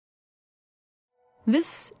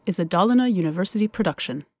This is a Dalarna University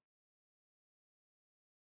production.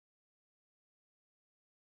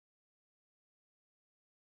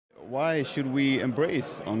 Why should we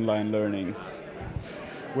embrace online learning?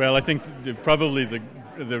 Well, I think probably the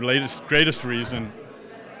greatest reason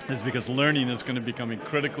is because learning is going to become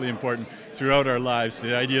critically important throughout our lives.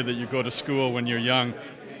 The idea that you go to school when you're young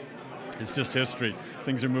is just history.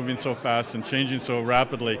 Things are moving so fast and changing so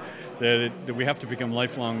rapidly that we have to become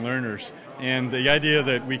lifelong learners. And the idea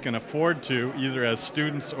that we can afford to, either as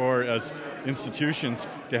students or as institutions,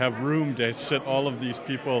 to have room to sit all of these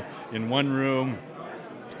people in one room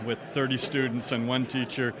with 30 students and one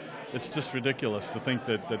teacher, it's just ridiculous to think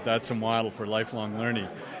that that's a model for lifelong learning.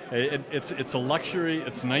 It's a luxury,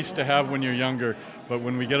 it's nice to have when you're younger, but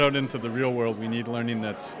when we get out into the real world, we need learning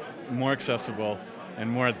that's more accessible and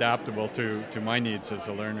more adaptable to my needs as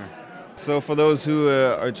a learner. So for those who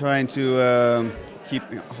are trying to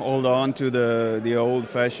hold on to the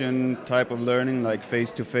old-fashioned type of learning, like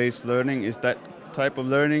face-to-face learning, is that type of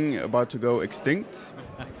learning about to go extinct?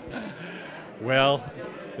 Well,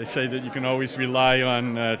 they say that you can always rely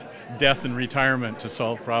on death and retirement to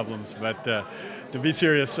solve problems, but to be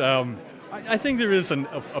serious, I think there is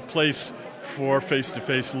a place for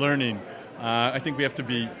face-to-face learning. I think we have to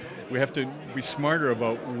be smarter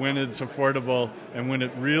about when it's affordable and when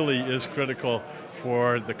it really is critical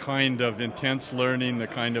for the kind of intense learning, the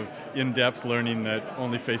kind of in-depth learning that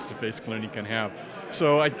only face-to-face learning can have.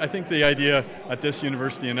 So I think the idea at this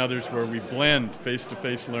university and others where we blend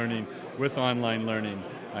face-to-face learning with online learning,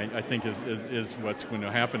 I think is what's going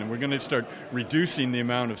to happen. And we're going to start reducing the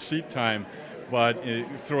amount of seat time, but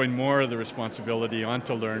throwing more of the responsibility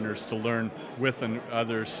onto learners to learn with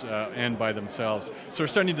others and by themselves. So we're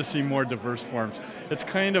starting to see more diverse forms. It's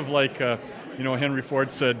kind of like, Henry Ford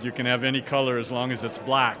said, you can have any color as long as it's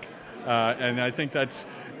black. And I think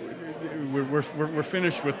we're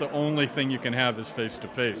finished with the only thing you can have is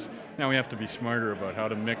face-to-face. Now we have to be smarter about how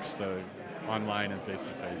to mix the online and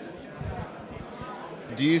face-to-face.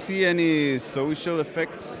 Do you see any social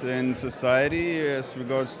effects in society as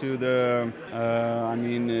regards to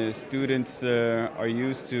students are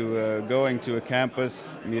used to going to a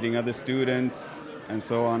campus, meeting other students, and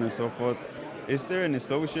so on and so forth. Is there any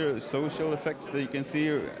social effects that you can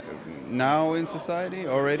see now in society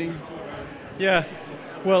already? Yeah,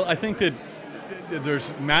 well, I think that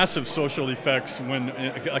there's massive social effects when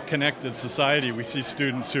a connected society. We see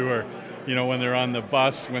students who are, when they're on the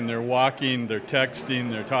bus, when they're walking, they're texting,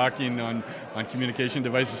 they're talking on communication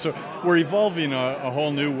devices. So we're evolving a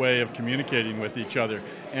whole new way of communicating with each other.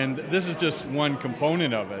 And this is just one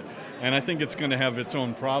component of it. And I think it's going to have its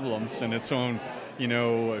own problems and its own,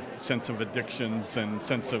 sense of addictions and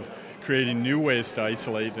sense of creating new ways to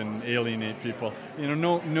isolate and alienate people.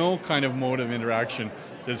 No kind of mode of interaction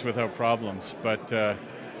is without problems. But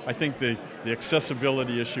I think the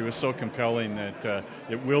accessibility issue is so compelling that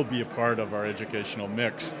it will be a part of our educational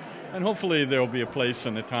mix. And hopefully there will be a place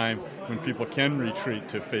and a time when people can retreat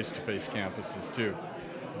to face-to-face campuses too.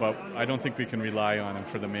 But I don't think we can rely on them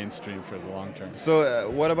for the mainstream for the long term. So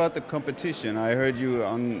what about the competition? I heard you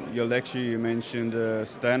on your lecture, you mentioned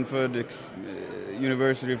Stanford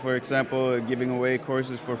University, for example, giving away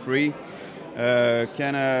courses for free.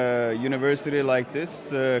 Can a university like this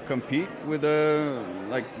compete with a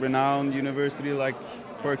renowned university like,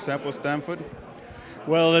 for example, Stanford?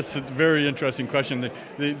 Well, that's a very interesting question.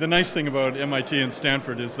 The nice thing about MIT and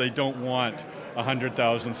Stanford is they don't want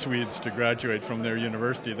 100,000 Swedes to graduate from their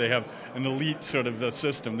university. They have an elite sort of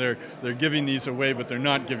system. They're giving these away, but they're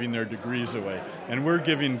not giving their degrees away. And we're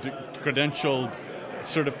giving credentialed,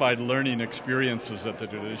 certified learning experiences at the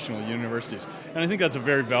traditional universities. And I think that's a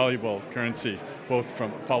very valuable currency, both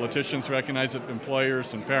from politicians recognize it,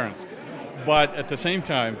 employers and parents. But at the same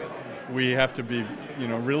time, we have to be,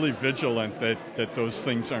 really vigilant that those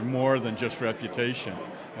things are more than just reputation,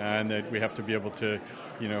 and that we have to be able to,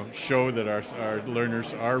 show that our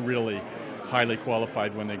learners are really highly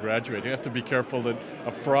qualified when they graduate. You have to be careful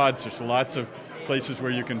of frauds. There's lots of places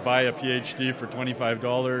where you can buy a PhD for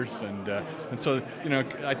 $25, and so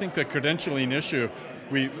I think the credentialing issue,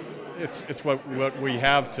 it's what we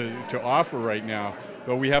have to offer right now,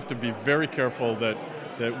 but we have to be very careful that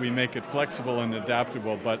we make it flexible and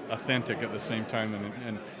adaptable, but authentic at the same time,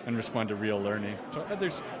 and respond to real learning. So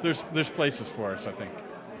there's places for us, I think.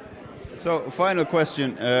 So, final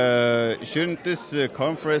question: shouldn't this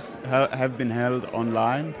conference have been held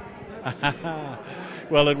online?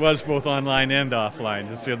 Well, it was both online and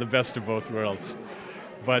offline. It's the best of both worlds.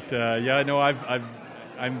 But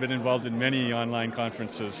I've been involved in many online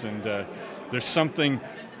conferences, and there's something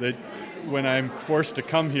that when I'm forced to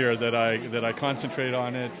come here that I concentrate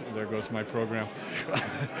on it. There goes my program.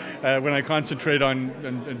 When I concentrate on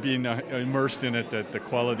and being immersed in it, that the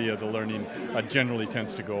quality of the learning generally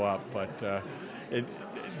tends to go up. But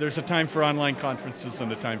there's a time for online conferences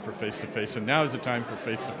and a time for face-to-face, and now is a time for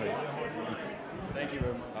face-to-face. Thank you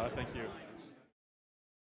very much. Thank you.